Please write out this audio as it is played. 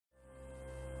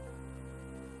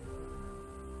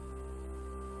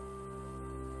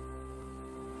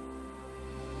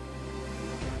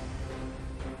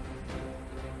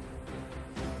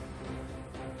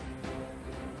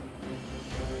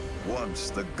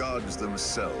once the gods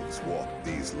themselves walked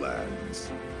these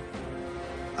lands.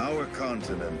 Our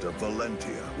continent of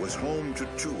Valentia was home to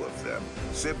two of them,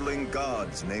 sibling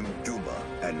gods named Duma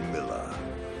and Milla.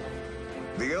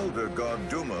 The elder god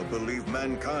Duma believed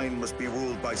mankind must be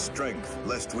ruled by strength,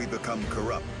 lest we become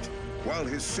corrupt, while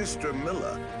his sister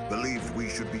Milla believed we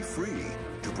should be free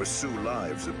to pursue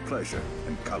lives of pleasure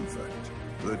and comfort.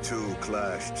 The two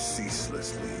clashed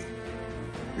ceaselessly.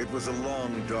 It was a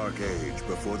long, dark age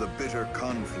before the bitter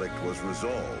conflict was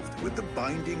resolved with the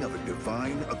binding of a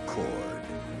divine accord.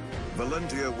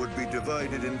 Valentia would be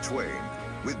divided in twain,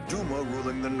 with Duma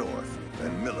ruling the north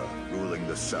and Milla ruling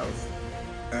the south.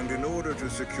 And in order to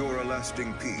secure a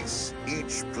lasting peace,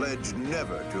 each pledged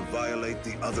never to violate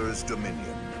the other's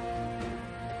dominion.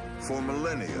 For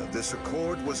millennia, this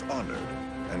accord was honored,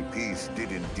 and peace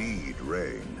did indeed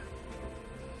reign.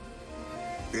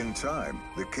 In time,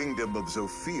 the kingdom of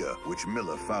Zofia, which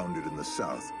Milla founded in the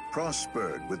south,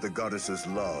 prospered with the goddess's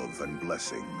love and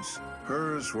blessings.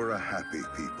 Hers were a happy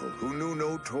people who knew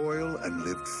no toil and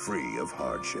lived free of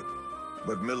hardship.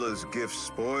 But Milla's gifts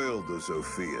spoiled the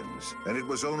Zofians, and it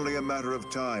was only a matter of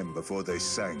time before they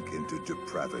sank into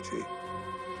depravity.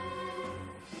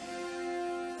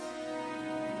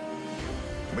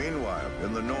 Meanwhile,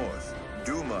 in the north,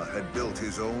 Duma had built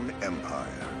his own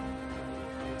empire.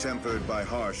 Tempered by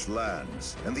harsh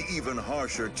lands and the even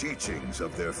harsher teachings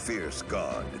of their fierce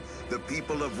god, the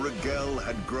people of Rigel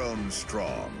had grown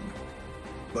strong.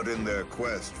 But in their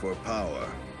quest for power,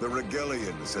 the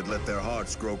Rigelians had let their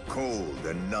hearts grow cold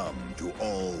and numb to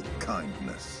all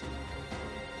kindness.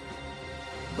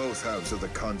 Both halves of the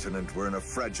continent were in a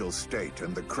fragile state,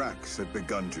 and the cracks had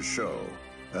begun to show.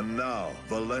 And now,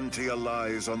 Valentia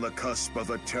lies on the cusp of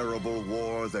a terrible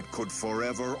war that could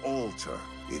forever alter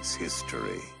its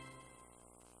history.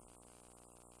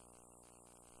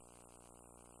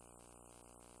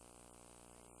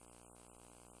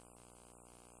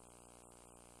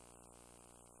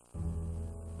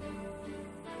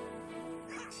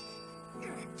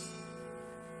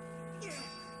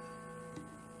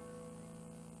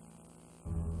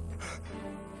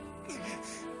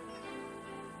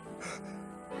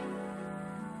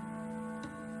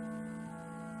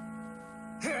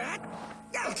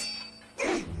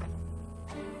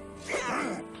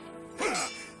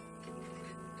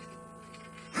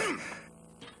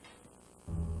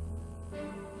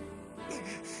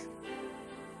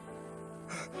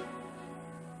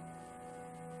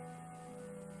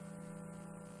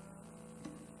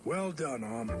 Well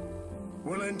done,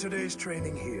 We'll end today's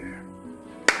training here.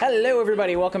 Hello,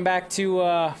 everybody. Welcome back to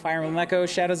Fire Emblem Echo,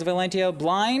 Shadows of Valentia,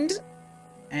 Blind.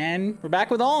 And we're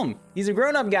back with Alm. He's a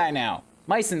grown-up guy now.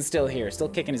 Myson's still here, still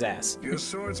kicking his ass. Your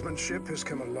swordsmanship has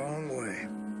come a long way.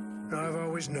 I've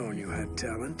always known you had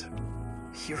talent.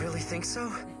 You really think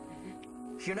so?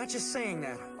 You're not just saying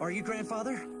that, are you,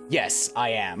 Grandfather? Yes, I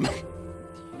am.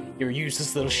 You're a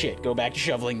useless little shit. Go back to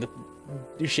shoveling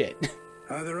the shit.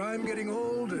 Either I'm getting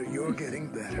old or you're getting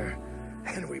better.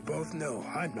 And we both know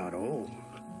I'm not old.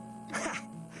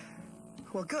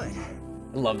 Well, good.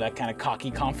 I love that kind of cocky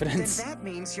confidence. Then that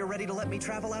means you're ready to let me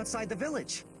travel outside the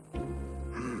village.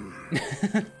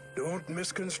 Don't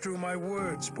misconstrue my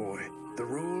words, boy. The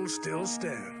rule still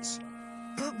stands.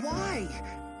 But why?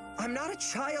 I'm not a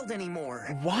child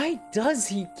anymore. Why does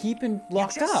he keep him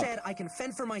locked up? You just up? said I can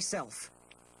fend for myself.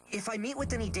 If I meet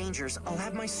with any dangers, I'll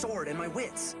have my sword and my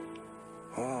wits.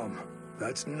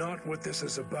 That's not what this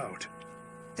is about.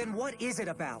 Then what is it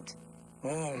about?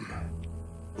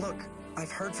 Look,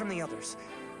 I've heard from the others.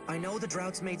 I know the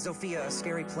drought's made Zofia a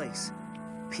scary place.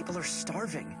 People are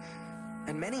starving,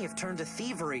 and many have turned to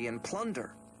thievery and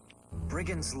plunder.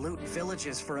 Brigands loot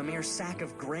villages for a mere sack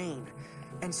of grain,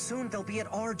 and soon they'll be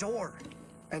at our door.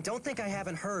 And don't think I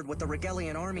haven't heard what the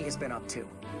Rigelian army has been up to.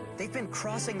 They've been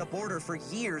crossing the border for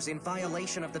years in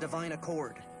violation of the Divine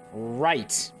Accord.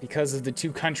 Right, because of the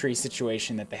two-country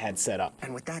situation that they had set up.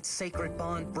 And with that sacred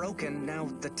bond broken, now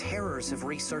the terrors have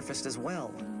resurfaced as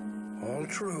well. All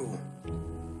true.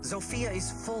 Zofia is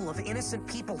full of innocent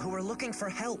people who are looking for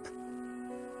help.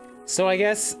 So I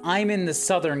guess I'm in the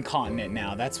southern continent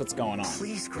now. That's what's going on.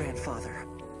 Please, Grandfather.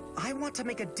 I want to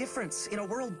make a difference in a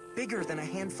world bigger than a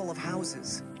handful of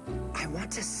houses. I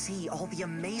want to see all the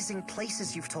amazing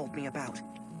places you've told me about,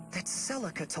 that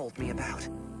Celica told me about.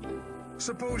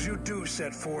 Suppose you do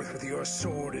set forth with your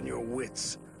sword and your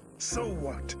wits. So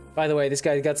what? By the way, this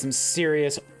guy's got some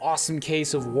serious, awesome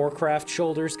case of Warcraft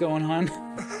shoulders going on.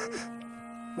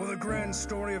 Will the grand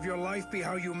story of your life be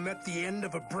how you met the end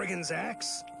of a brigand's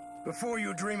axe? Before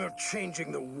you dream of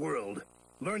changing the world,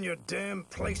 learn your damn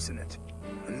place in it.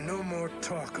 And no more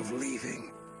talk of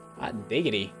leaving. Hot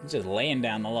diggity. He's just laying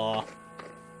down the law.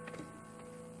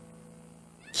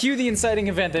 Cue the inciting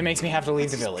event that makes me have to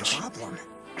leave the village. Problem?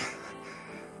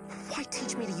 Why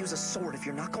teach me to use a sword if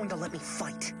you're not going to let me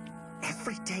fight?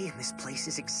 Every day in this place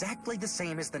is exactly the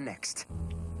same as the next.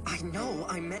 I know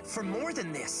I'm meant for more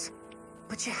than this,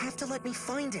 but you have to let me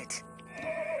find it.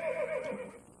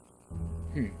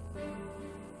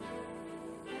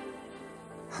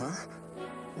 Huh?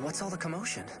 What's all the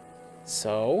commotion?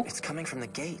 So? It's coming from the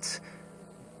gates.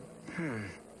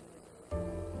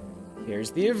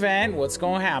 Here's the event. What's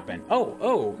going to happen?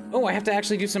 Oh, I have to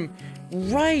actually do some...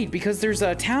 Right, because there's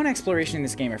a town exploration in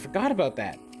this game. I forgot about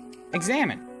that.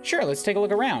 Examine. Sure, let's take a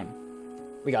look around.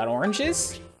 We got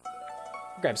oranges.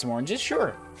 Grab some oranges,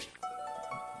 sure.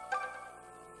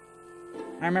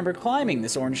 I remember climbing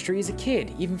this orange tree as a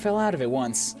kid. Even fell out of it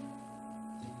once.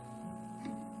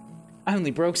 I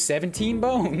only broke 17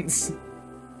 bones.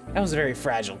 I was a very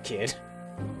fragile kid.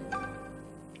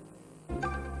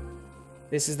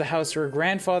 This is the house where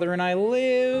grandfather and I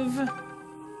live.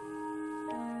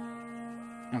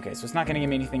 Okay, so it's not gonna give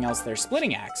me anything else there.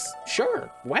 Splitting axe.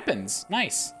 Sure. Weapons.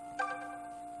 Nice.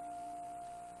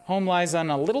 Home lies on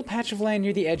a little patch of land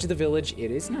near the edge of the village.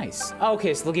 It is nice.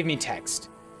 Okay, so they'll give me text.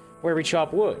 Where we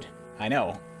chop wood. I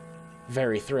know.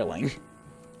 Very thrilling.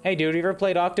 Hey dude, you ever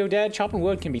played Octodad? Chopping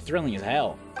wood can be thrilling as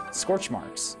hell. Scorch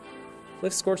marks.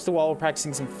 Cliff scorched the wall while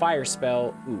practicing some fire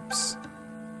spell. Oops.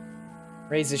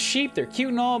 Raises sheep, they're cute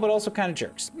and all, but also kind of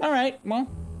jerks. Alright, well,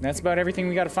 that's about everything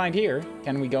we gotta find here.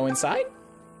 Can we go inside?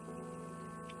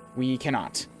 We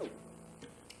cannot.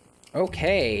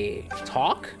 Okay.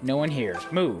 Talk? No one here.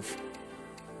 Move.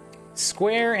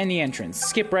 Square and the entrance.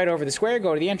 Skip right over the square,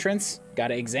 go to the entrance.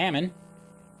 Gotta examine.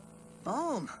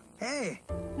 Hey.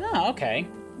 Oh, okay.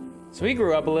 So he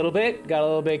grew up a little bit, got a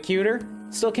little bit cuter.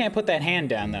 Still can't put that hand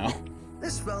down, though.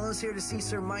 This fellow's here to see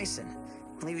Sir Myson.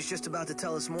 He was just about to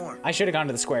tell us more. I should have gone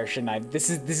to the square, shouldn't I? This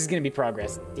is gonna be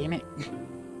progress. Damn it.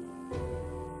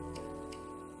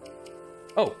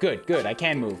 Oh, good. I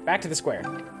can move. Back to the square.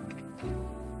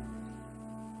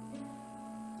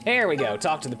 There we go.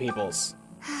 Talk to the peoples.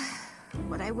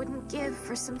 What I wouldn't give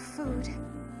for some food.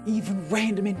 Even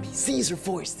random NPCs are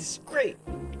voiced. This is great.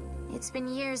 It's been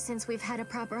years since we've had a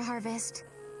proper harvest.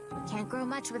 Can't grow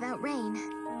much without rain.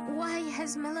 Why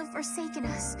has Milla forsaken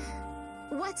us?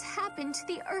 What's happened to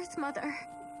the Earth Mother?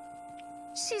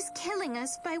 She's killing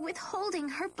us by withholding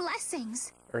her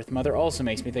blessings. Earth Mother also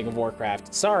makes me think of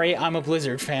Warcraft. Sorry, I'm a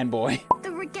Blizzard fanboy. The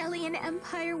Regalian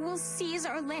Empire will seize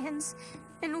our lands,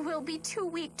 and we'll be too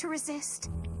weak to resist.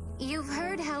 You've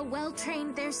heard how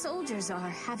well-trained their soldiers are,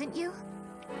 haven't you?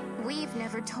 We've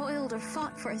never toiled or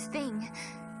fought for a thing,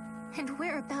 and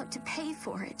we're about to pay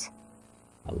for it.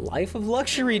 A life of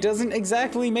luxury doesn't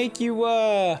exactly make you,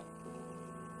 what's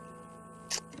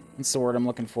the word I'm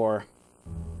looking for?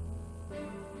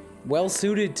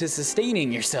 Well-suited to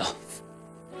sustaining yourself.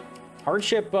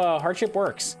 Hardship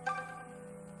works.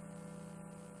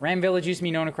 Ram Village used to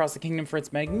be known across the kingdom for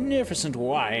its magnificent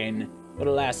wine, but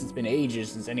alas, it's been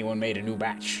ages since anyone made a new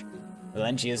batch.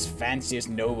 Valentia's fanciest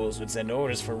nobles would send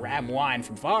orders for ram wine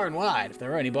from far and wide. If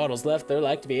there are any bottles left, they're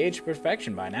like to be aged to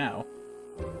perfection by now.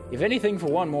 If anything, for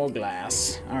one more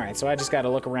glass. Alright, so I just gotta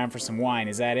look around for some wine,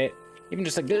 is that it? Even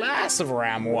just a glass of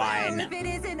ram wine. Well, if it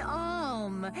isn't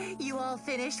you all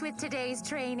finished with today's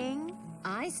training?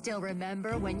 I still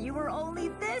remember when you were only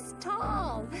this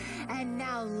tall. And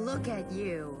now look at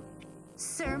you.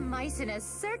 Sir Myson has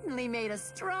certainly made a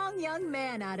strong young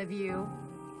man out of you.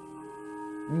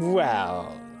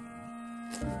 Well,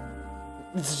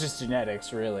 it's just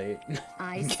genetics, really.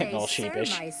 I say all Sir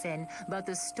sheepish. Myson, but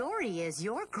the story is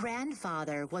your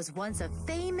grandfather was once a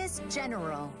famous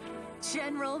general.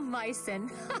 General Myson.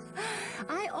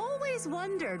 I always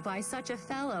wondered why such a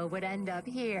fellow would end up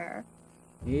here.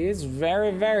 He is very,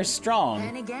 very strong.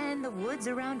 And again, the woods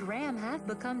around Ram have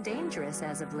become dangerous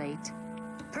as of late.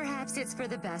 Perhaps it's for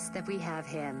the best that we have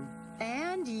him.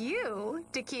 And you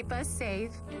to keep us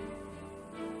safe.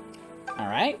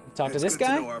 Alright, talk to this It's good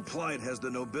guy. to know our plight has the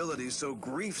nobility so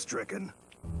grief-stricken.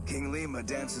 King Lima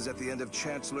dances at the end of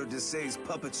Chancellor Desay's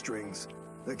puppet strings.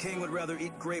 The king would rather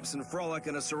eat grapes and frolic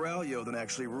in a seraglio than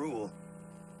actually rule.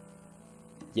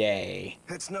 Yay.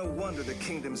 It's no wonder the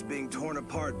kingdom's being torn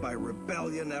apart by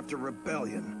rebellion after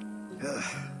rebellion.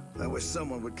 I wish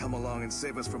someone would come along and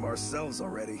save us from ourselves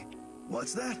already.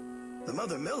 What's that? The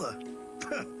Mother Milla?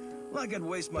 Like I'd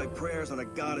waste my prayers on a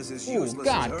goddess as Oh useless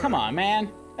as god, her. come on, man.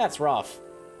 That's rough.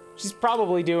 She's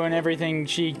probably doing everything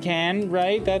she can,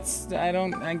 right? I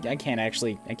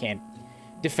can't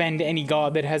defend any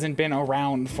god that hasn't been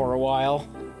around for a while.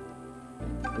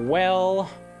 Well,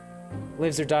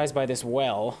 lives or dies by this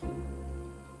well.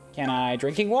 Can I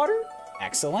drinking water?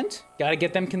 Excellent. Gotta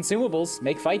get them consumables.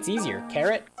 Make fights easier.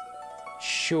 Carrot.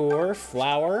 Sure.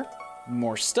 Flour.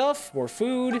 More stuff. More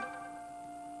food.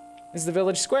 This is the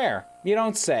village square. You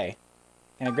don't say.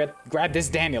 Can I grab this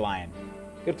dandelion?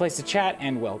 Good place to chat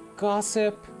and, well,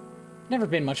 gossip. Never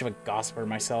been much of a gossiper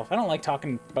myself. I don't like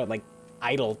talking about, like,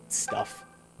 idle stuff.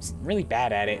 I'm really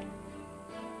bad at it.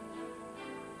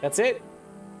 That's it?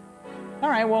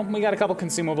 Alright, well, we got a couple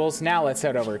consumables. Now let's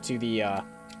head over to the,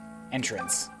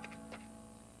 entrance.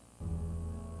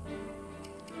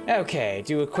 Okay,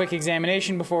 do a quick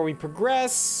examination before we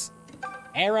progress.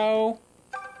 Arrow.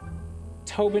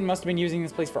 Tobin must have been using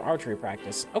this place for archery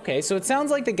practice. Okay, so it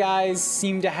sounds like the guys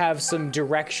seem to have some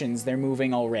directions they're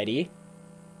moving already.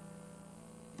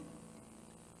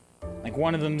 Like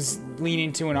one of them's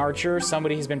leaning to an archer.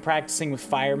 Somebody has been practicing with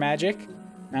fire magic.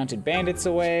 Mounted bandits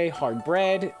away. Hard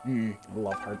bread. I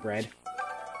love hard bread.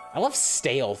 I love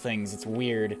stale things. It's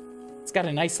weird. It's got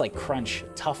a nice, like, crunch,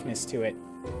 toughness to it.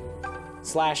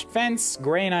 Slashed fence.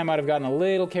 Gray and I might have gotten a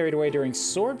little carried away during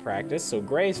sword practice, so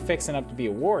Gray's fixing up to be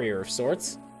a warrior of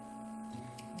sorts.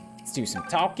 Let's do some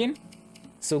talking.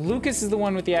 So Lucas is the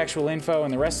one with the actual info,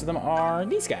 and the rest of them are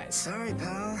these guys. Sorry,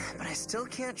 pal, but I still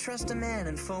can't trust a man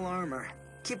in full armor.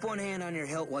 Keep one hand on your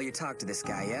hilt while you talk to this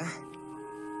guy, yeah?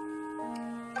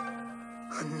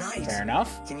 A knight. Fair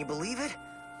enough. Can you believe it?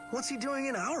 What's he doing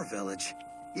in our village?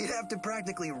 You'd have to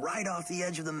practically right off the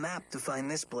edge of the map to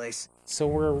find this place. So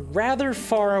we're rather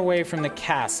far away from the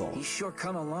castle. He's sure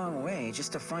come a long way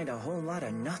just to find a whole lot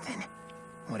of nothing.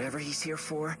 Whatever he's here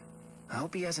for, I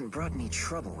hope he hasn't brought any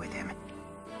trouble with him.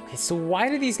 Okay, so why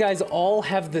do these guys all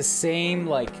have the same,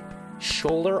 like,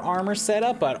 shoulder armor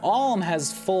setup, but Alm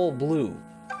has full blue?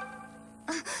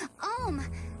 Alm,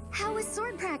 how was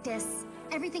sword practice?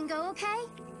 Everything go okay?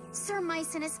 Sir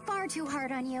Myson is far too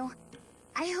hard on you.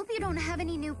 I hope you don't have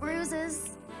any new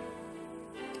bruises.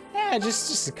 Yeah,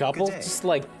 just a couple. Just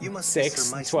like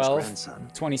 6, 12, grandson.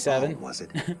 27. Oh, was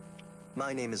it?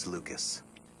 My name is Lucas.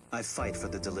 I fight for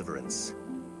the Deliverance.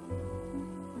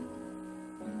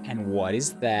 And what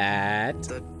is that?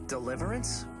 The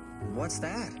Deliverance? What's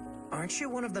that? Aren't you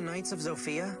one of the Knights of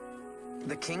Zofia?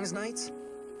 The King's Knights?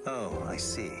 Oh, I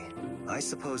see. I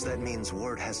suppose that means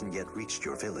word hasn't yet reached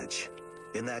your village.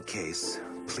 In that case,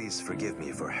 please forgive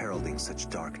me for heralding such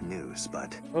dark news,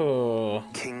 but Oh.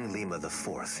 King Lima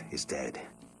IV is dead.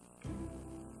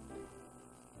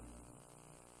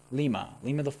 Lima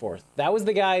the Fourth. That was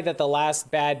the guy that the last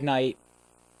bad knight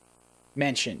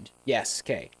mentioned. Yes,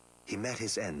 okay. He met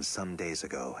his end some days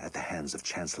ago at the hands of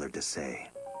Chancellor Desay.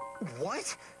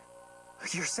 What?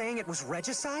 You're saying it was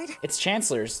regicide? It's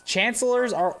chancellors.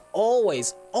 Chancellors are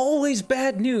always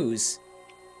bad news.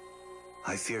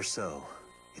 I fear so.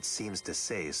 It seems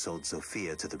Desay sold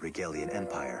Zofia to the Regalian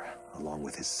Empire, along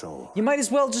with his soul. You might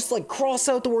as well just, like, cross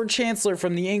out the word chancellor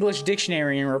from the English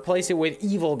dictionary and replace it with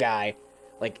evil guy.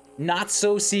 Like, not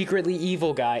so secretly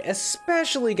evil guy,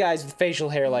 especially guys with facial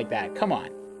hair like that. Come on.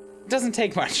 It doesn't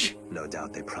take much. No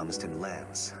doubt they promised him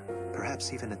lands,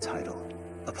 perhaps even a title.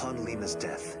 Upon Lima's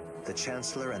death, the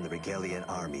Chancellor and the Regalian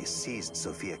army seized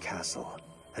Zofia Castle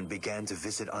and began to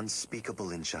visit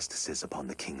unspeakable injustices upon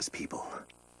the king's people.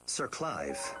 Sir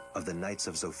Clive, of the Knights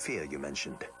of Zofia you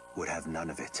mentioned, would have none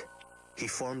of it. He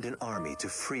formed an army to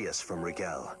free us from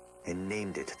Regal and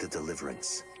named it the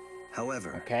Deliverance.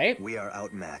 However, we are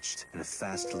outmatched and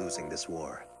fast losing this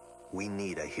war. We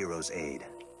need a hero's aid.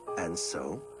 And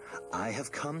so, I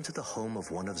have come to the home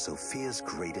of one of Zofia's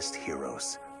greatest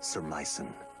heroes, Sir Myson.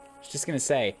 I was just gonna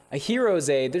say, a hero's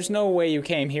aid, there's no way you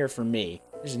came here for me.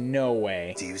 There's no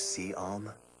way. Do you see, Alm?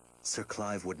 Sir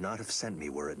Clive would not have sent me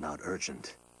were it not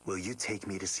urgent. Will you take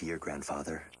me to see your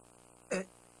grandfather?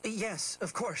 Yes,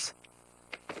 of course.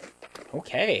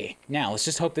 Okay, now let's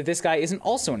just hope that this guy isn't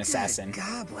also an assassin.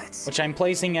 Goblets. Which I'm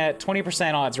placing at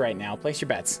 20% odds right now. Place your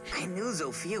bets. I knew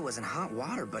Zofia was in hot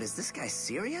water, but is this guy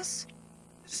serious?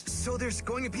 So there's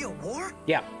going to be a war?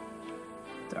 Yeah.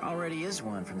 There already is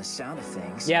one from the sound of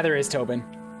things. Yeah, there is, Tobin.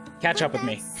 Catch up with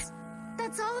me.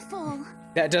 That's awful.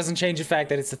 That doesn't change the fact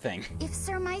that it's a thing. If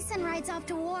Sir Myson rides off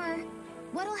to war,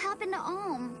 what'll happen to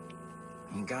Alm?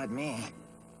 You got me.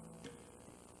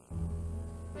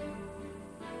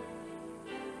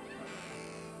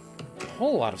 A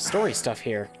whole lot of story stuff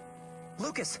here.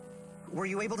 Lucas, were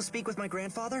you able to speak with my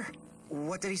grandfather?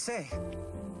 What did he say?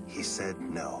 He said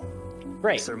no.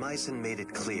 Great. Sir Myson made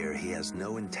it clear he has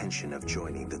no intention of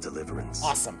joining the Deliverance.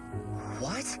 Awesome.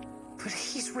 What? But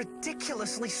he's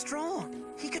ridiculously strong.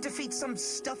 He could defeat some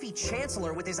stuffy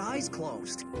chancellor with his eyes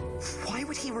closed. Why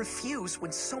would he refuse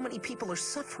when so many people are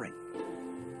suffering?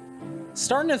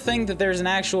 Starting to think that there's an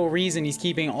actual reason he's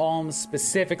keeping Alm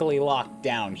specifically locked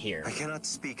down here. I cannot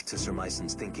speak to Sir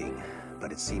Myson's thinking,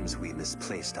 but it seems we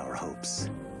misplaced our hopes.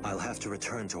 I'll have to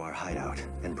return to our hideout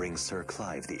and bring Sir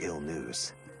Clive the ill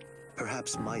news.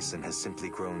 Perhaps Myson has simply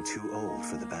grown too old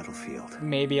for the battlefield.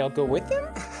 Maybe I'll go with him?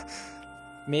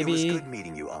 Maybe... It was good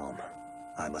meeting you, Alm.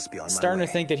 I must be on my way. Starting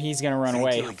to think that he's gonna run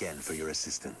away. Thank you again for your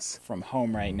assistance. From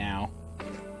home right now.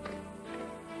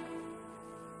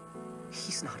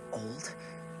 He's not old.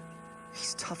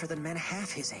 He's tougher than men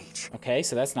half his age. Okay,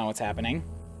 so that's not what's happening.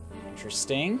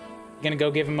 Interesting. Gonna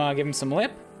go give him some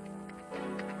lip?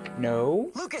 No.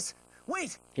 Lucas,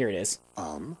 wait! Here it is.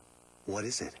 What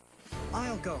is it?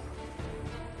 I'll go.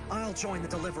 I'll join the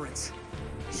Deliverance.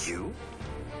 You?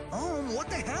 What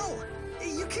the hell?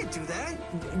 You can't do that.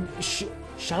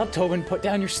 Shut up, Tobin. Put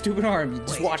down your stupid arm.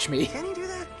 Just Wait, watch me. Can you do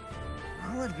that?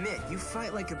 I'll admit, you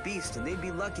fight like a beast and they'd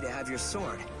be lucky to have your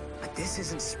sword. But this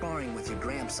isn't sparring with your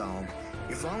Gramps, Alm.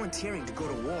 You're volunteering to go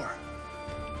to war.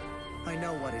 I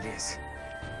know what it is.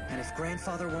 And if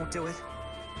Grandfather won't do it,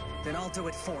 then I'll do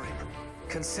it for him.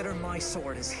 Consider my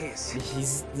sword as his.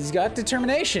 He's got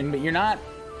determination, but you're not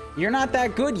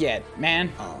that good yet,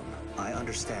 man. I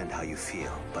understand how you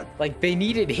feel, but... Like, they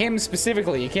needed him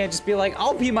specifically. You can't just be like,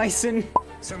 I'll be Myson.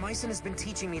 Sir Myson has been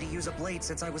teaching me to use a blade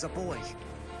since I was a boy.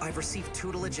 I've received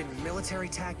tutelage in military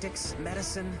tactics,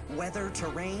 medicine, weather,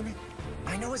 terrain.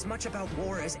 I know as much about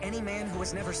war as any man who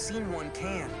has never seen one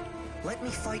can. Let me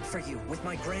fight for you with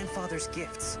my grandfather's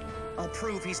gifts. I'll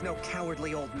prove he's no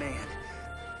cowardly old man.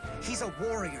 He's a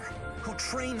warrior who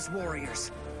trains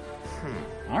warriors.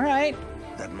 All right.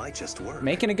 That might just work.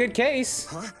 Making a good case.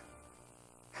 Huh?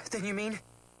 Then you mean?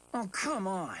 Oh, come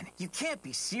on. You can't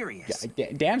be serious.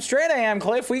 Damn straight I am,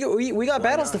 Cliff. We got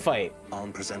battles to fight.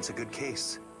 Alm presents a good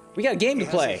case. We got a game to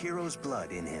play. He has a hero's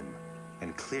blood in him,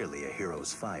 and clearly a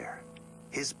hero's fire.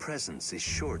 His presence is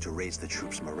sure to raise the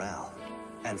troops' morale.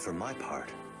 And for my part,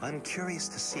 I'm curious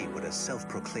to see what a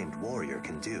self-proclaimed warrior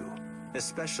can do,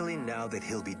 especially now that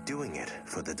he'll be doing it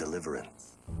for the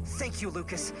Deliverance. Thank you,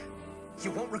 Lucas.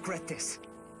 You won't regret this.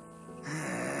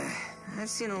 I've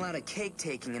seen a lot of cake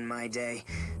taking in my day,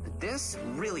 but this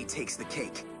really takes the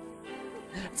cake.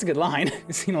 That's a good line.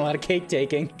 I've seen a lot of cake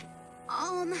taking.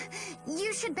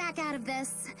 You should back out of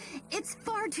this. It's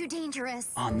far too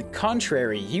dangerous. On the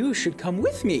contrary, you should come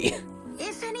with me.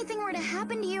 If anything were to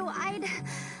happen to you, I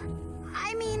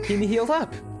mean... Keep me healed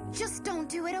up. Just don't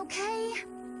do it, okay?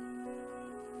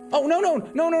 Oh,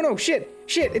 no, shit,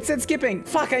 it said skipping.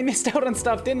 Fuck, I missed out on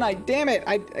stuff, didn't I? Damn it,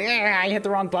 I hit the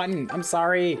wrong button. I'm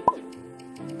sorry.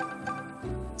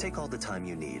 Take all the time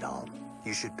you need, Alm.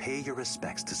 You should pay your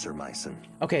respects to Sir Myson.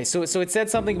 Okay, so it said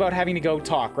something about having to go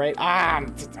talk, right?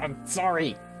 I'm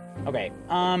sorry. Okay,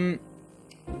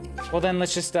 well then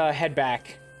let's just head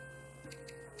back.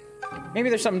 Maybe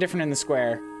there's something different in the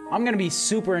square. I'm gonna be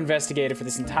super investigative for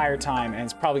this entire time, and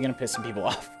it's probably gonna piss some people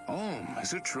off.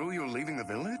 Is it true you're leaving the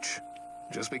village?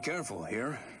 Just be careful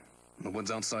here. The woods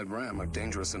outside Ram are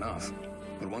dangerous enough.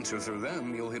 But once you're through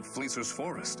them, you'll hit Fleecer's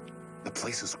Forest. The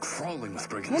place is crawling with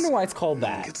brigands. I wonder why it's called No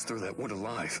one that. gets through that wood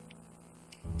alive.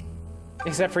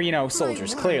 Except for, you know,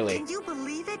 soldiers, clearly. Can you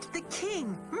believe it? The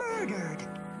king, murdered.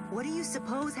 What do you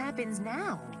suppose happens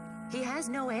now? He has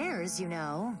no heirs, you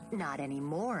know. Not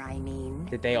anymore, I mean.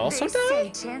 Did they also They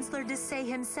die? say Chancellor Desay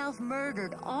himself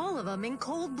murdered all of them in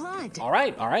cold blood. All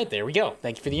right, there we go.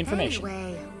 Thank you for the information.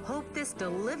 Anyway, hope this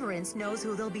Deliverance knows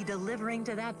who they'll be delivering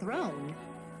to that throne.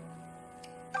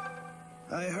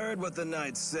 I heard what the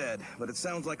knight said, but it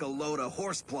sounds like a load of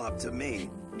horseplop to me.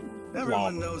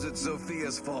 Everyone knows it's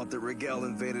Sophia's fault that Rigel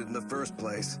invaded in the first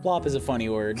place. Plop is a funny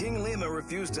word. King Lima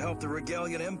refused to help the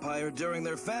Regalian Empire during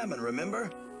their famine, remember?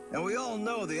 And we all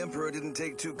know the Emperor didn't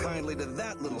take too kindly to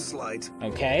that little slight.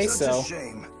 Okay, Such so a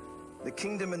shame. The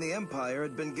kingdom and the Empire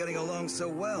had been getting along so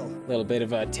well. a little bit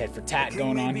of a tit for tat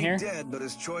going on here. King may be dead, but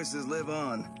his choices live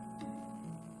on.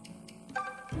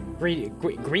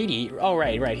 Greedy? Oh,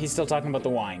 right. He's still talking about the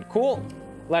wine. Cool.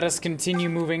 Let us continue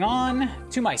moving on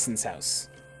to Myson's house.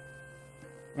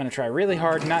 I'm gonna try really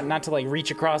hard not to like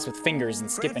reach across with fingers and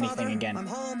skip anything again. I'm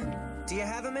home. Do you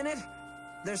have a minute?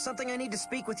 There's something I need to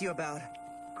speak with you about.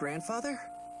 Grandfather?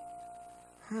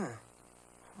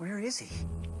 Where is he?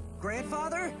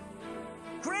 Grandfather?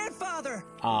 Grandfather!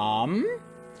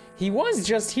 He was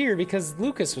just here because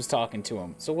Lucas was talking to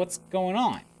him. So what's going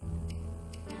on?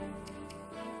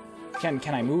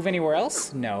 Can I move anywhere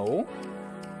else? No.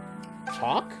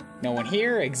 Talk? No one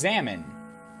here. Examine.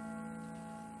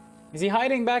 Is he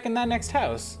hiding back in that next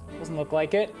house? Doesn't look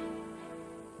like it.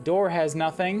 Door has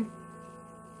nothing.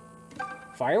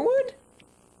 Firewood?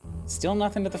 Still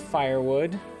nothing to the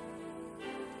firewood.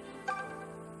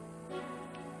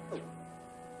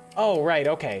 Oh, right,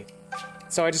 okay.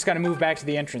 So I just gotta move back to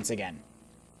the entrance again.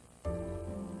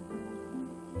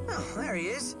 Oh, there he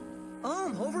is.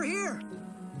 Over here.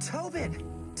 Tobin,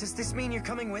 does this mean you're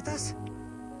coming with us?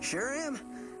 Sure am.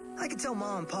 I can tell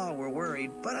Mom and Pa we're worried,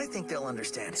 but I think they'll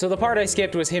understand. So the part I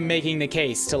skipped was him making the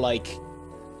case to, like,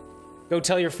 go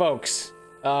tell your folks.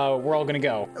 We're all gonna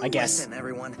go, I guess. Listen,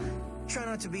 everyone. Try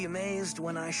not to be amazed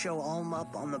when I show Alm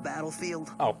up on the battlefield.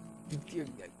 Oh,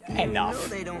 enough. You know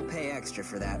they don't pay extra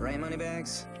for that, right,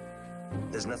 Moneybags?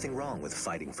 There's nothing wrong with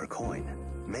fighting for coin.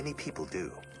 Many people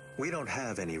do. We don't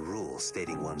have any rules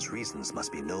stating one's reasons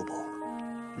must be noble.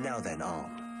 Now then,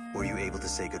 Alm, were you able to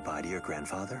say goodbye to your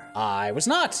grandfather? I was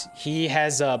not. He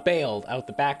has bailed out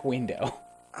the back window.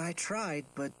 I tried,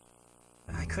 but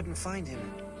I couldn't find him.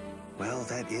 Well,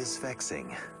 that is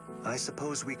vexing. I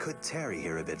suppose we could tarry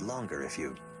here a bit longer if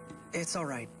you... It's all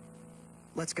right.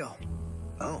 Let's go.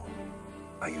 Oh,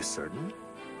 are you certain?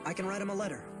 I can write him a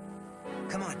letter.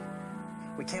 Come on.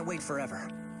 We can't wait forever.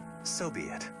 So be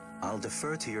it. I'll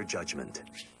defer to your judgment.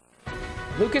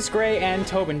 Lucas Gray and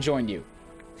Tobin joined you.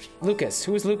 Lucas,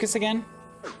 who is Lucas again?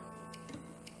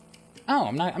 Oh,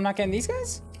 I'm not getting these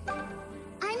guys?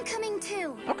 I'm coming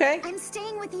too. Okay. I'm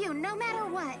staying with you no matter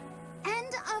what.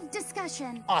 End of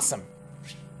discussion. Awesome.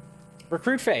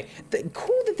 Recruit Faye.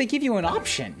 Cool that they give you an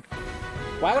option.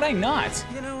 Why would I not?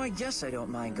 You know, I guess I don't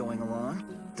mind going along.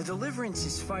 The Deliverance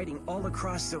is fighting all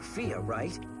across Sophia,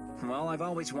 right? Well, I've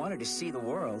always wanted to see the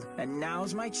world, and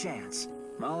now's my chance.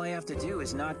 All I have to do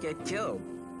is not get killed.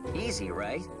 Easy,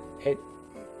 right? It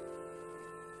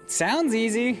sounds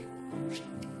easy.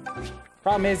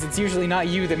 Problem is, it's usually not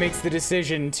you that makes the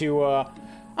decision to, I'm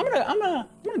gonna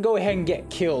go ahead and get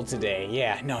killed today.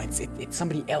 Yeah, no, it's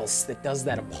somebody else that does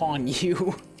that upon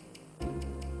you.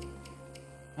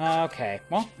 Okay,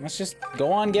 well, let's just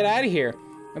go on, get out of here.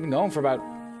 I've been going for about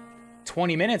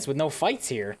 20 minutes with no fights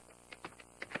here.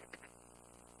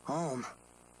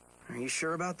 Are you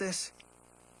sure about this?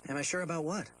 Am I sure about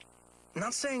what?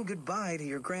 Not saying goodbye to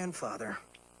your grandfather.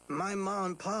 My mom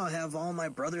and pa have all my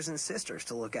brothers and sisters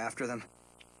to look after them.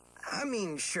 I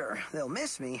mean, sure, they'll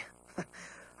miss me.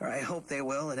 Or I hope they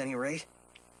will, at any rate.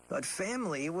 But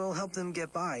family will help them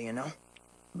get by, you know?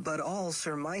 But all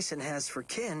Sir Myson has for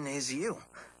kin is you.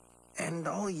 And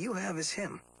all you have is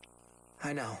him.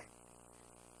 I know.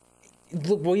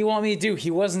 Look, what do you want me to do?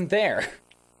 He wasn't there.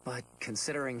 But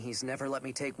considering he's never let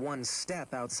me take one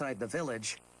step outside the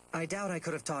village, I doubt I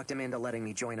could have talked him into letting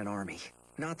me join an army.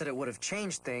 Not that it would have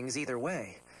changed things either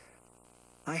way.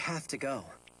 I have to go.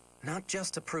 Not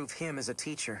just to prove him as a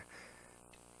teacher,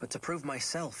 but to prove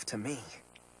myself to me.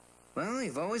 Well,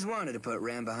 you've always wanted to put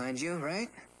Ram behind you, right?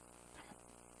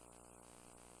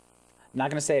 Not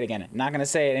gonna say it again. Not gonna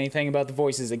say anything about the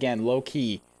voices again. Low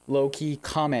key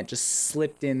comment just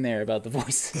slipped in there about the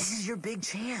voices. This is your big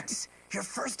chance. Your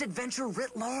first adventure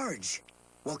writ large.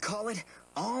 We'll call it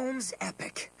Alm's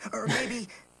Epic. Or maybe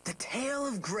The Tale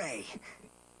of Gray.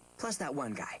 Plus that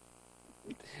one guy.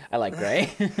 I like Gray.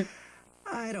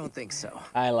 I don't think so.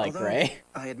 I like Gray.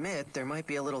 I admit there might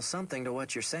be a little something to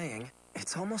what you're saying.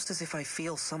 It's almost as if I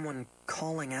feel someone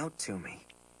calling out to me.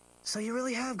 So you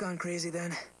really have gone crazy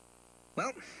then?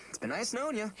 Well, it's been nice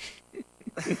knowing you.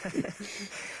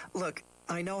 Look,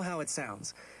 I know how it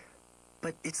sounds,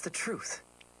 but it's the truth.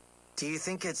 Do you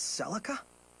think it's Celica?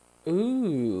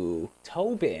 Ooh,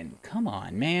 Tobin, come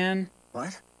on, man.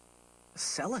 What?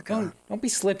 Celica? Don't be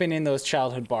slipping in those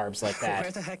childhood barbs like that.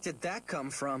 Where the heck did that come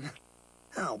from?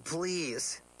 Oh,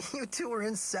 please. You two were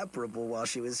inseparable while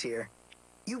she was here.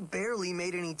 You barely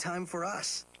made any time for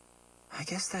us. I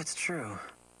guess that's true.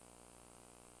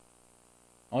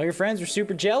 All your friends were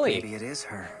super jelly. Maybe it is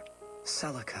her.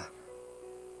 Celica.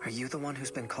 Are you the one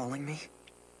who's been calling me?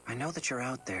 I know that you're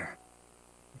out there.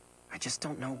 I just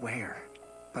don't know where.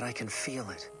 But I can feel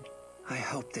it. I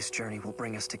hope this journey will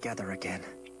bring us together again.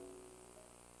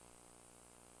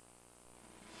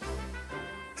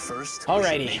 First,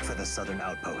 alrighty, we should make for the southern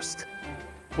outpost.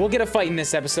 We'll get a fight in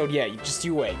this episode, yeah. Just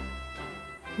you wait.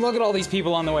 Look at all these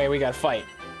people on the way. We got to fight.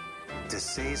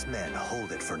 Desai's men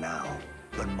hold it for now,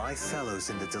 but my fellows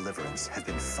in the Deliverance have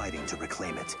been fighting to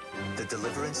reclaim it. The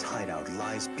Deliverance hideout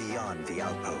lies beyond the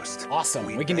outpost. Awesome.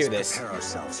 We can do this. Prepare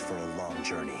ourselves for a long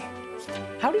journey.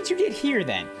 How did you get here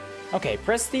then? Okay,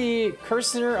 press the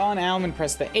cursor on Alm and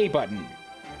press the A button.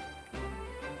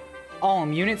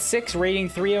 Alm, Unit 6, rating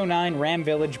 309, Ram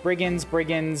Village,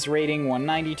 Brigands, rating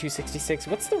 190, 266.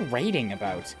 What's the rating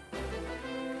about?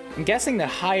 I'm guessing the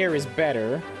higher is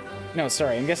better. No,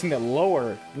 sorry, I'm guessing the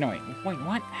lower... No, wait,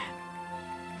 what?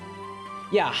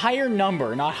 Yeah, higher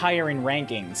number, not higher in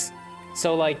rankings.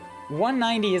 So, like,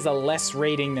 190 is a less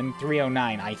rating than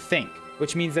 309, I think.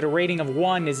 which means that a rating of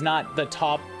 1 is not the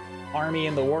top army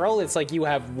in the world. It's like you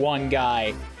have one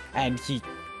guy and he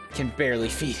can barely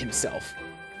feed himself.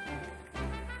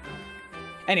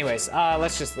 Anyways,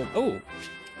 let's just look. Oh,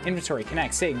 inventory,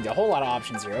 connect, save. A whole lot of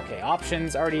options here. Okay,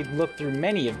 options. Already looked through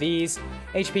many of these.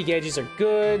 HP gauges are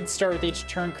good. Start with each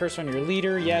turn, cursor on your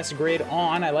leader. Yes, grid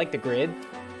on. I like the grid.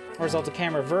 Horizontal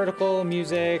camera, vertical,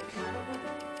 music.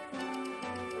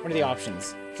 What are the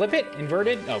options? Flip it?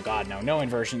 Inverted? Oh god, no. No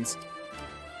inversions.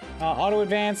 Auto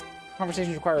advance.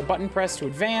 Conversations require a button press to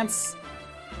advance.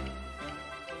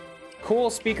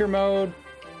 Cool, speaker mode.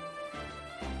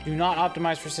 Do not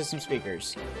optimize for system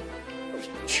speakers.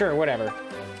 Sure, whatever.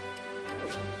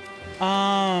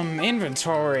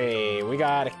 Inventory. We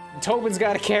got... Tobin's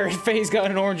got a carrot, Faye's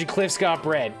got an orange, and Cliff's got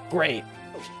bread. Great.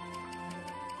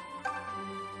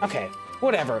 Okay,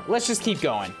 whatever. Let's just keep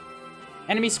going.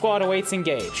 Enemy squad awaits,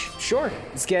 engage. Sure,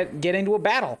 let's get into a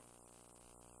battle.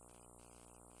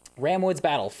 Ramwood's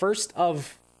battle. First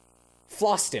of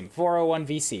Flostim, 401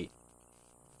 VC.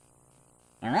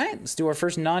 Alright, let's do our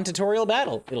first non-tutorial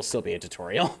battle. It'll still be a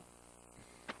tutorial.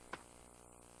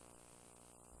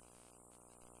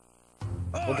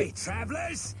 Oi,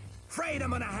 travelers! Afraid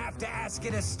I'm gonna have to ask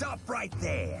you to stop right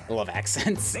there. I love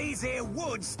accents. These here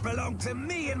woods belong to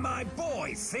me and my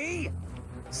boys, see?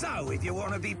 So, if you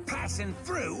want to be passing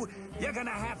through, you're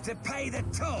gonna have to pay the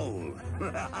toll.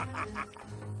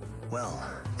 Well,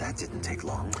 that didn't take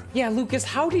long. Yeah, Lucas,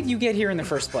 how did you get here in the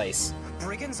first place?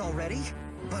 Brigands already?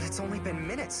 But it's only been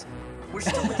minutes. We're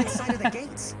still within sight of the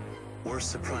gates. Worse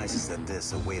surprises than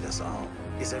this await us all.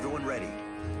 Is everyone ready?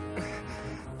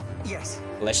 Yes.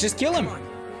 Let's just kill him. Come on.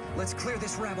 Let's clear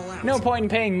this rabble out. No point in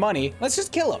paying money. Let's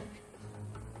just kill him.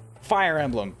 Fire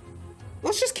Emblem.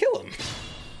 Let's just kill him.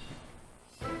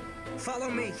 Follow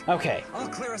me. Okay. I'll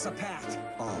clear us a path.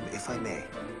 If I may,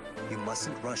 you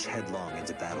mustn't rush headlong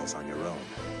into battles on your own.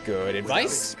 Good Without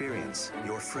advice. experience,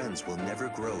 your friends will never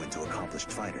grow into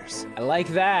accomplished fighters. I like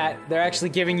that. They're actually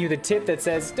giving you the tip that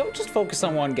says, don't just focus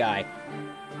on one guy.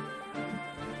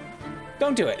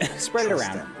 Don't do it. Spread it Trust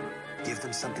around. them. Give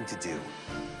them something to do.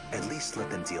 At least let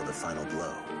them deal the final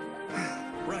blow.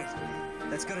 Right.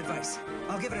 That's good advice.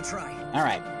 I'll give it a try. All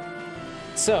right.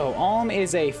 So, Alm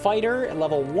is a fighter at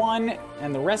level 1,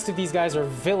 and the rest of these guys are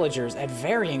villagers at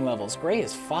varying levels. Gray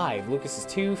is 5, Lucas is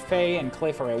 2, Faye and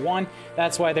Cliff are at 1.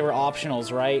 That's why they were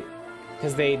optionals, right?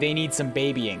 Because they need some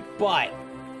babying. But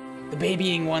the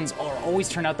babying ones always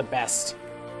turn out the best.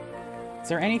 Is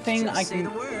there anything I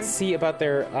can see about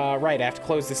their... right, I have to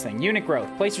close this thing. Unit growth.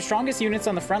 Place your strongest units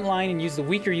on the front line and use the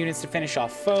weaker units to finish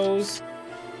off foes.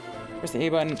 Where's the A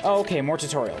button? Oh, okay, more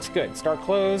tutorials. Good. Start,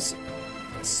 close.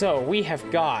 So, we have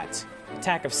got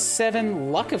attack of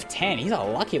 7, luck of 10. He's a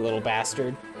lucky little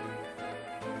bastard.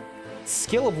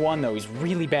 Skill of 1, though. He's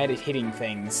really bad at hitting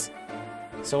things.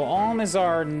 So, Alm is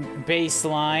our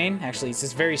baseline. Actually, he's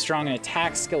just very strong in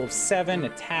attack. Skill of 7,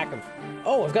 attack of...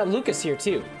 Oh, I've got Lucas here,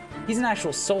 too. He's an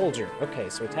actual soldier. Okay,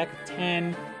 so attack of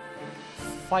 10.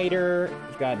 Fighter.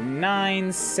 We've got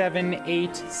 9, 7,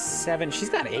 8, 7. She's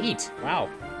got 8. Wow.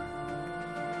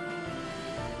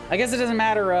 I guess it doesn't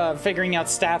matter figuring out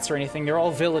stats or anything. They're all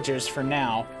villagers for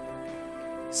now.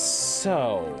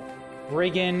 So,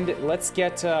 Brigand, let's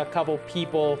get a couple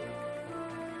people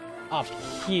up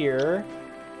here.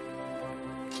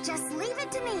 Just leave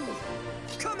it to me.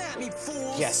 Come at me,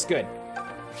 fools! Yes, good.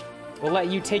 We'll let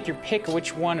you take your pick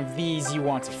which one of these you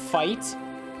want to fight.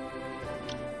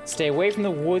 Stay away from the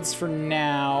woods for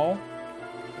now,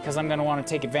 because I'm going to want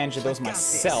to take advantage of those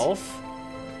myself.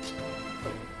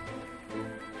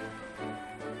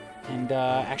 And,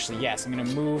 actually, yes, I'm gonna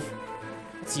move.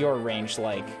 What's your range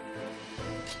like?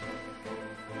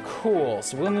 Cool,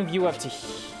 so we'll move you up to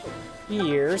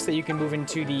here so that you can move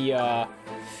into the,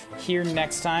 here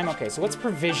next time. Okay, so what's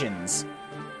provisions?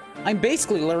 I'm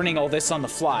basically learning all this on the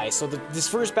fly, so this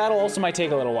first battle also might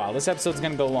take a little while. This episode's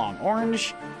gonna go long.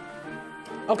 Orange.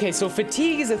 Okay, so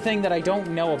fatigue is a thing that I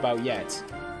don't know about yet.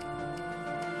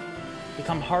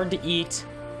 Become hard to eat.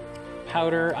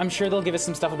 Powder. I'm sure they'll give us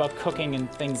some stuff about cooking and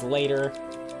things later.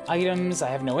 Items. I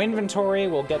have no inventory.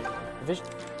 We'll get...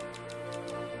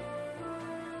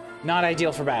 Not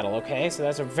ideal for battle. Okay, so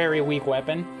that's a very weak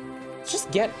weapon. Let's just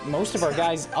get most of our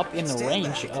guys up in the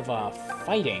range of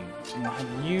fighting. And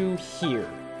have you here.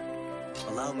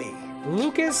 Allow me.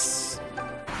 Lucas...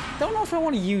 Don't know if I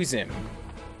want to use him.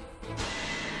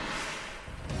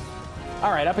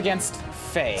 Alright, up against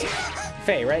Faye.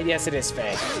 Faye, right? Yes, it is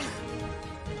Faye.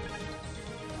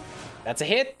 That's a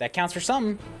hit. That counts for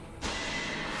something.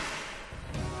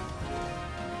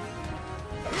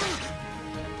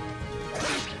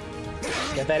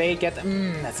 Get that 8. Get that.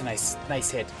 That's a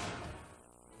nice hit.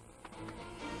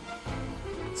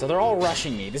 So they're all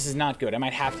rushing me. This is not good. I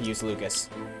might have to use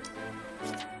Lucas.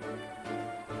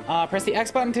 Press the X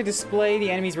button to display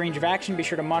the enemy's range of action. Be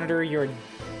sure to monitor your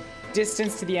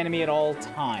distance to the enemy at all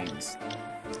times.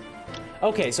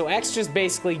 Okay, so X just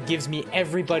basically gives me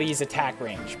everybody's attack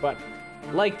range, but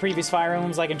like previous Fire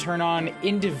Emblems, I can turn on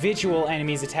individual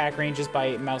enemies' attack ranges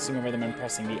by mousing over them and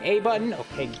pressing the A button.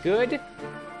 Okay, good.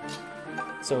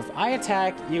 So if I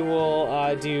attack, you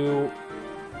will do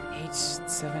 8,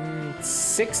 7,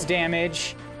 6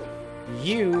 damage.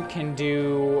 You can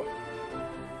do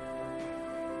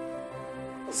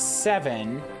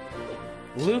 7.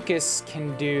 Lucas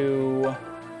can do...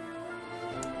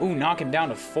 Ooh, knock him down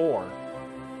to 4.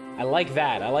 I like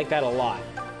that. I like that a lot.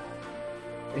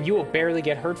 And you will barely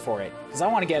get hurt for it. Because I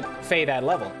want to get Faye that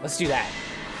level. Let's do that.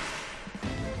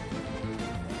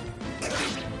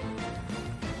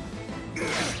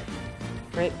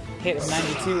 Crit hit of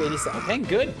 92, 87. Okay,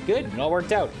 good, good. It all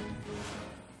worked out.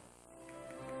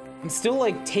 I'm still,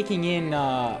 like, taking in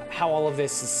how all of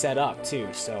this is set up, too.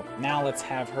 So now let's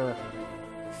have her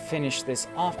finish this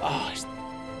off. Oh,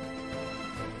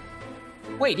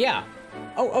 wait, yeah.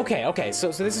 Oh, okay. So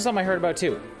this is something I heard about,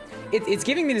 too. It's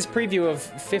giving me this preview of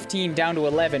 15 down to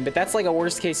 11, but that's like a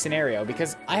worst-case scenario,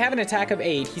 because I have an attack of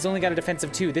 8, he's only got a defense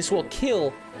of 2. This will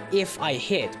kill if I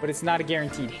hit, but it's not a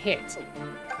guaranteed hit.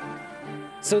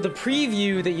 So the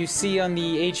preview that you see on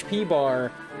the HP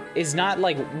bar is not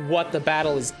like what the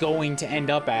battle is going to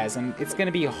end up as, and it's going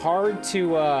to be hard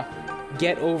to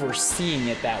get over seeing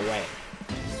it that way.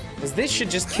 Because this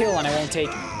should just kill and I won't take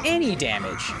any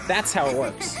damage. That's how it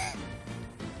works.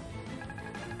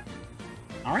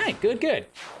 Alright, good.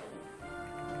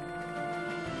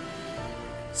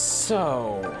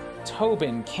 So,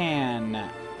 Tobin can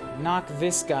knock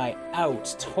this guy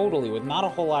out totally with not a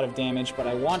whole lot of damage, but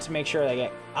I want to make sure that I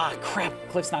get... Ah, crap!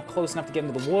 Cliff's not close enough to get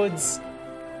into the woods.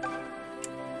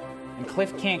 And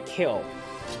Cliff can't kill.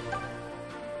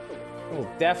 It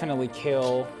will definitely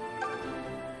kill.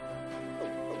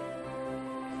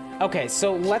 Okay,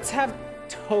 so let's have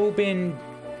Tobin...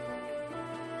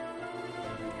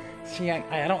 See,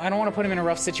 I don't want to put him in a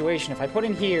rough situation. If I put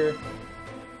him here...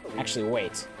 Actually,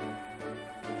 wait.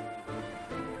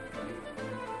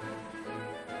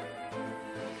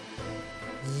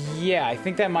 Yeah, I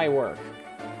think that might work.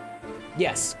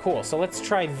 Yes, cool. So let's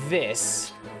try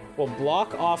this. We'll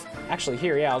block off... Actually,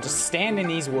 here, yeah, I'll just stand in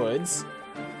these woods.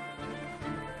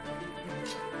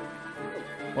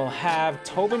 We'll have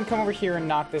Tobin come over here and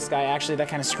knock this guy. Actually, that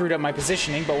kind of screwed up my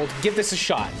positioning, but we'll give this a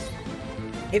shot.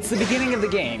 It's the beginning of the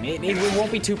game. It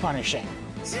won't be too punishing.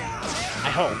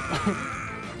 I hope.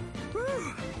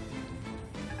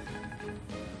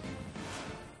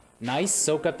 Nice,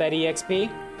 soak up that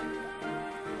EXP.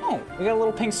 Oh, we got a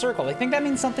little pink circle. I think that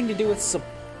means something to do with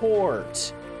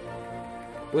support.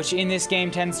 Which in this game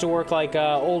tends to work like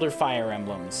older Fire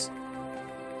Emblems.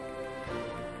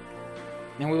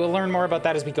 And we will learn more about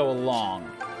that as we go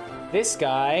along. This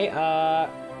guy,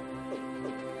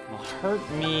 will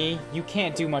hurt me. You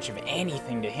can't do much of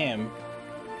anything to him.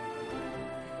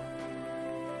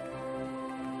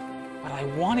 But I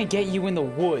want to get you in the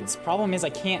woods. Problem is I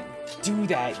can't do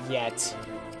that yet.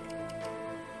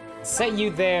 Set you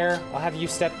there. I'll have you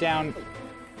step down.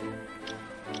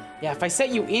 Yeah, if I set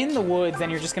you in the woods, then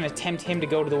you're just going to tempt him to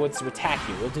go to the woods to attack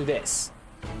you. We'll do this.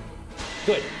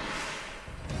 Good.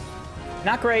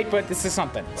 Not great, but this is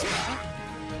something.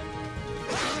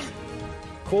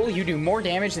 Cool, you do more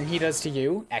damage than he does to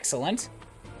you. Excellent.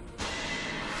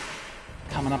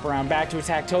 Coming up around back to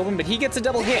attack Tobin, but he gets a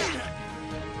double hit.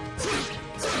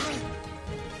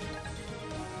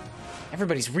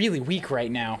 Everybody's really weak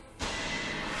right now.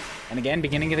 And again,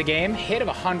 beginning of the game, hit of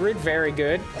 100, very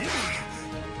good.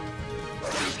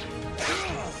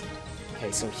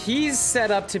 Okay, so he's set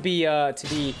up to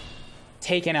be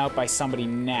taken out by somebody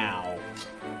now.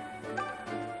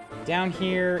 Down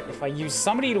here, if I use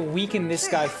somebody to weaken this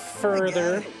guy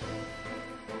further.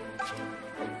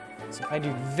 So if I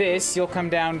do this, you'll come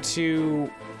down to...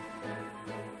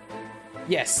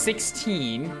 Yes,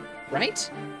 16,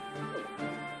 right?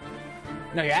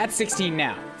 No, you're at 16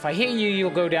 now. If I hit you, you'll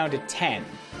go down to 10.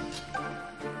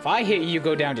 If I hit you, you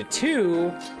go down to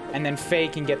 2, and then Faye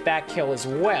can get that kill as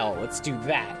well. Let's do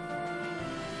that.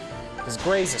 Because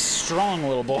Gray's a strong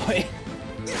little boy.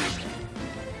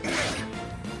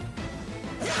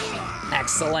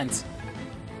 Excellent.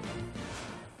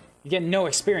 You get no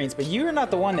experience, but you're not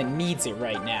the one that needs it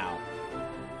right now.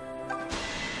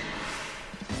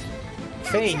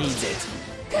 Faye needs it.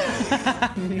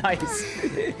 Nice.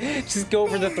 Just go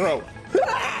for the throat.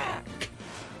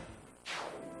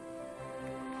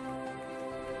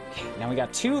 Okay, now we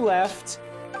got 2 left.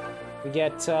 We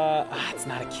get, it's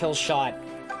not a kill shot.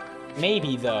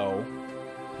 Maybe, though.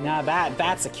 Nah,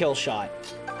 that's a kill shot.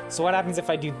 So what happens if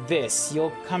I do this?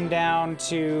 You'll come down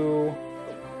to...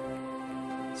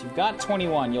 So you've got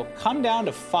 21. You'll come down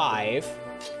to 5.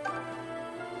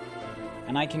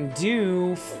 And I can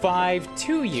do 5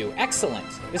 to you. Excellent.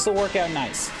 This will work out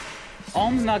nice.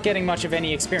 Alm's not getting much of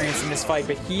any experience in this fight,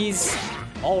 but he's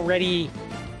already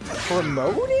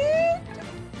promoted?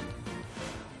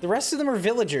 The rest of them are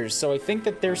villagers, so I think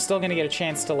that they're still gonna get a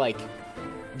chance to, like,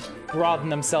 broaden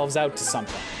themselves out to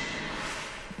something.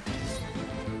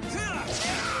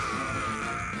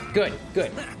 Good,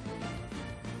 good.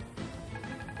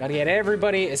 Gotta get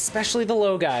everybody, especially the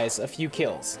low guys, a few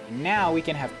kills. And now we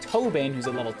can have Tobin, who's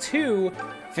at level 2,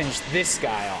 finish this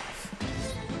guy off.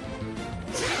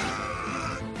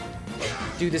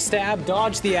 Do the stab,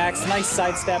 dodge the axe, nice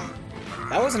sidestep.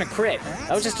 That wasn't a crit.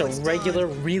 That was just a regular,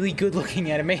 really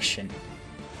good-looking animation.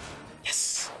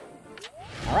 Yes.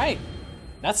 All right.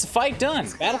 That's the fight done.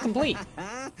 Battle complete.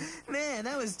 Man,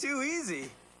 that was too easy.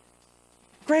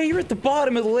 Gray, you're at the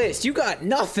bottom of the list. You got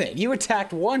nothing. You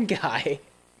attacked one guy.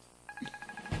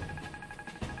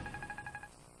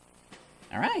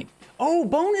 All right. Oh,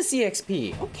 bonus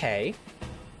EXP. Okay.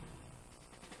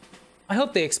 I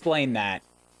hope they explain that.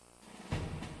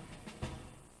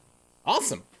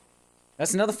 Awesome.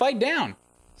 That's another fight down.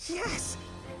 Yes,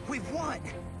 we've won.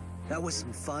 That was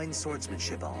some fine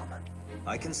swordsmanship, Alm.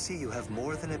 I can see you have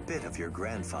more than a bit of your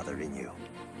grandfather in you.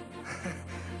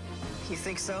 You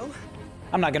think so?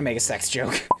 I'm not gonna make a sex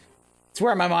joke. It's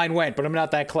where my mind went, but I'm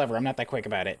not that clever. I'm not that quick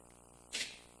about it.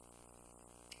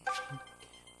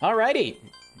 Alrighty.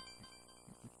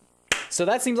 So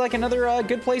that seems like another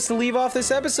good place to leave off this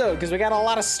episode, because we got a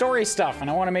lot of story stuff, and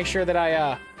I want to make sure that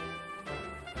I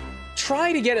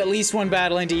try to get at least one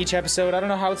battle into each episode. I don't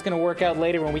know how it's going to work out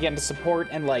later when we get into support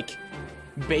and, like,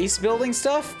 base building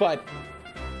stuff, but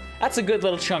that's a good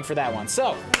little chunk for that one.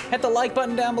 So, hit the like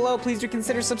button down below. Please do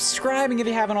consider subscribing if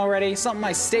you haven't already. Something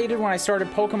I stated when I started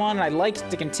Pokemon, and I'd like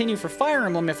to continue for Fire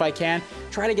Emblem if I can.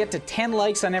 Try to get to 10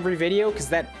 likes on every video, because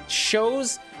that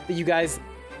shows that you guys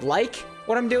like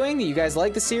what I'm doing, that you guys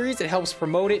like the series. It helps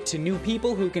promote it to new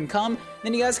people who can come.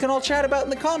 Then you guys can all chat about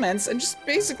in the comments, and just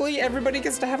basically everybody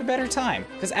gets to have a better time,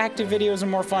 because active videos are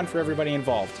more fun for everybody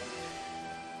involved.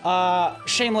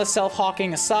 Shameless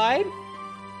self-hawking aside,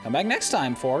 come back next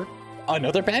time for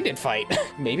another bandit fight.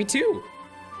 Maybe 2.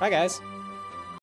 Bye, guys.